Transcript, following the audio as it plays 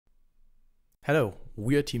Hello,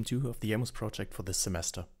 we are Team 2 of the AMOS project for this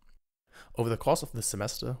semester. Over the course of this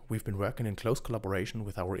semester, we've been working in close collaboration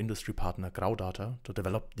with our industry partner GrauData to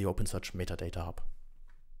develop the OpenSearch MetaData Hub.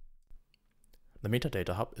 The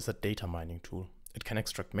MetaData Hub is a data mining tool. It can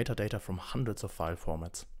extract metadata from hundreds of file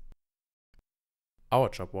formats. Our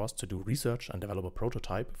job was to do research and develop a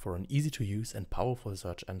prototype for an easy-to-use and powerful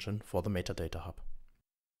search engine for the MetaData Hub.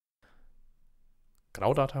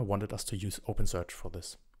 GrauData wanted us to use OpenSearch for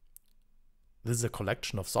this. This is a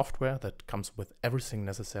collection of software that comes with everything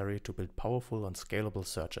necessary to build powerful and scalable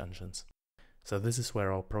search engines. So this is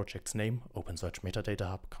where our project's name, OpenSearch MetaData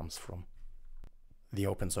Hub, comes from. The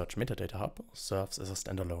OpenSearch MetaData Hub serves as a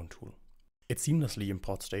standalone tool. It seamlessly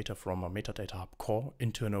imports data from a MetaData Hub core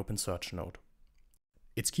into an OpenSearch node.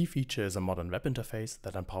 Its key feature is a modern web interface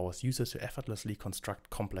that empowers users to effortlessly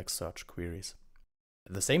construct complex search queries.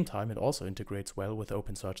 At the same time, it also integrates well with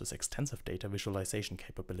OpenSearch's extensive data visualization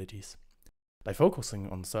capabilities. By focusing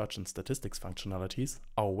on search and statistics functionalities,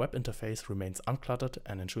 our web interface remains uncluttered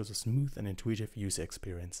and ensures a smooth and intuitive user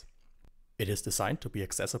experience. It is designed to be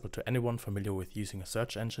accessible to anyone familiar with using a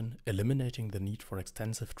search engine, eliminating the need for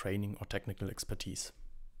extensive training or technical expertise.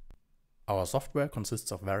 Our software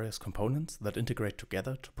consists of various components that integrate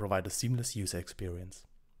together to provide a seamless user experience.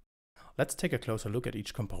 Let's take a closer look at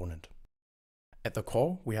each component. At the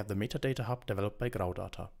core, we have the MetaData Hub developed by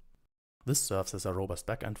GrauData. This serves as a robust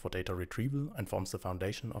backend for data retrieval and forms the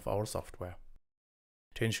foundation of our software.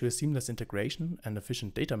 To ensure seamless integration and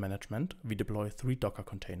efficient data management, we deploy 3 Docker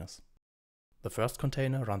containers. The first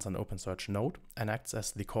container runs an OpenSearch node and acts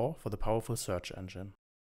as the core for the powerful search engine.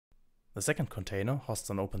 The second container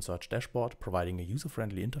hosts an OpenSearch dashboard, providing a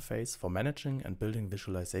user-friendly interface for managing and building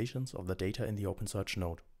visualizations of the data in the OpenSearch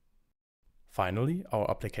node. Finally, our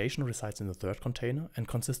application resides in the third container and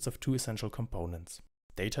consists of 2 essential components: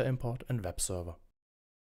 data import and web server.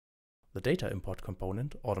 The data import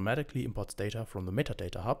component automatically imports data from the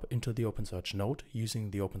MetaData Hub into the OpenSearch node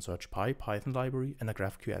using the OpenSearch Pi Python library and a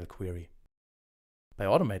GraphQL query. By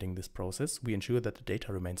automating this process, we ensure that the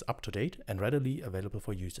data remains up to date and readily available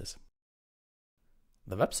for users.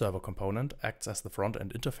 The web server component acts as the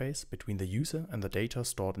front-end interface between the user and the data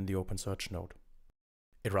stored in the OpenSearch node.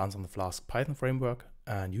 It runs on the Flask Python framework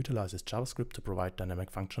and utilizes JavaScript to provide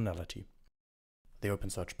dynamic functionality. The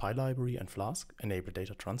OpenSearch Pi library and Flask enable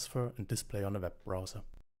data transfer and display on a web browser.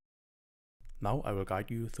 Now I will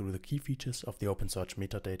guide you through the key features of the OpenSearch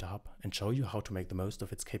MetaData Hub and show you how to make the most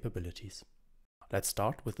of its capabilities. Let's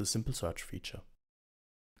start with the Simple Search feature.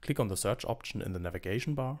 Click on the search option in the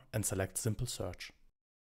navigation bar and select Simple Search.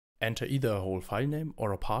 Enter either a whole file name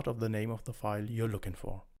or a part of the name of the file you're looking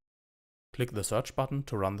for. Click the search button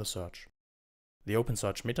to run the search. The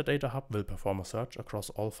OpenSearch MetaData Hub will perform a search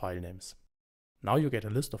across all file names. Now you get a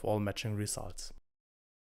list of all matching results.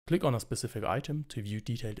 Click on a specific item to view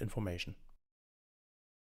detailed information.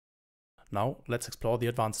 Now let's explore the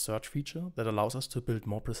advanced search feature that allows us to build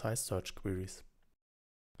more precise search queries.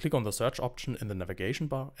 Click on the search option in the navigation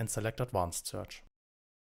bar and select Advanced Search.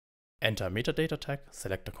 Enter a metadata tag,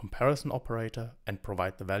 select a comparison operator and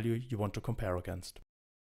provide the value you want to compare against.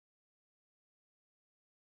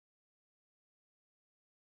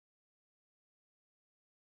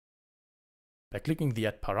 By clicking the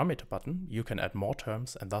Add Parameter button, you can add more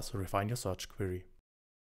terms and thus refine your search query.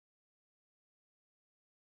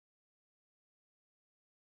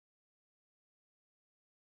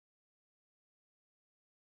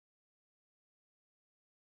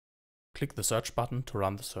 Click the Search button to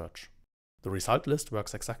run the search. The result list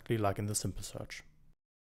works exactly like in the Simple Search.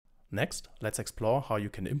 Next, let's explore how you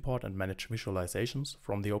can import and manage visualizations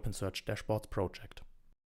from the OpenSearch Dashboards project.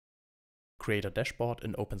 Create a dashboard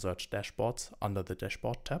in OpenSearch Dashboards under the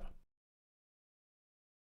Dashboard tab.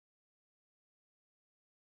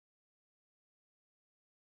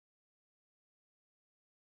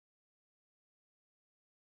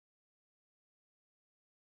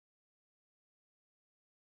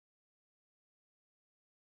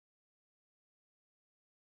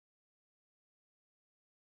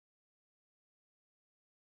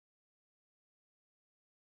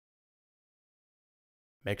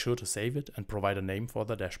 Make sure to save it and provide a name for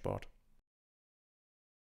the dashboard.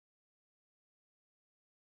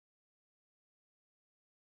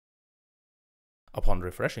 Upon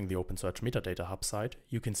refreshing the OpenSearch MetaData Hub site,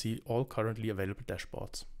 you can see all currently available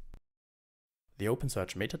dashboards. The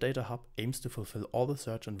OpenSearch MetaData Hub aims to fulfill all the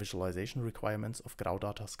search and visualization requirements of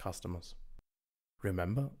GrauData's customers.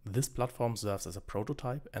 Remember, this platform serves as a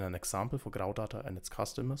prototype and an example for GrauData and its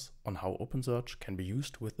customers on how OpenSearch can be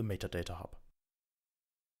used with the MetaData Hub.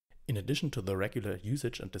 In addition to the regular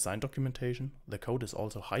usage and design documentation, the code is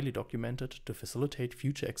also highly documented to facilitate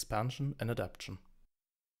future expansion and adaptation.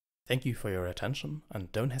 Thank you for your attention,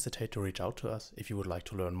 and don't hesitate to reach out to us if you would like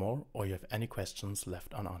to learn more or you have any questions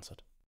left unanswered.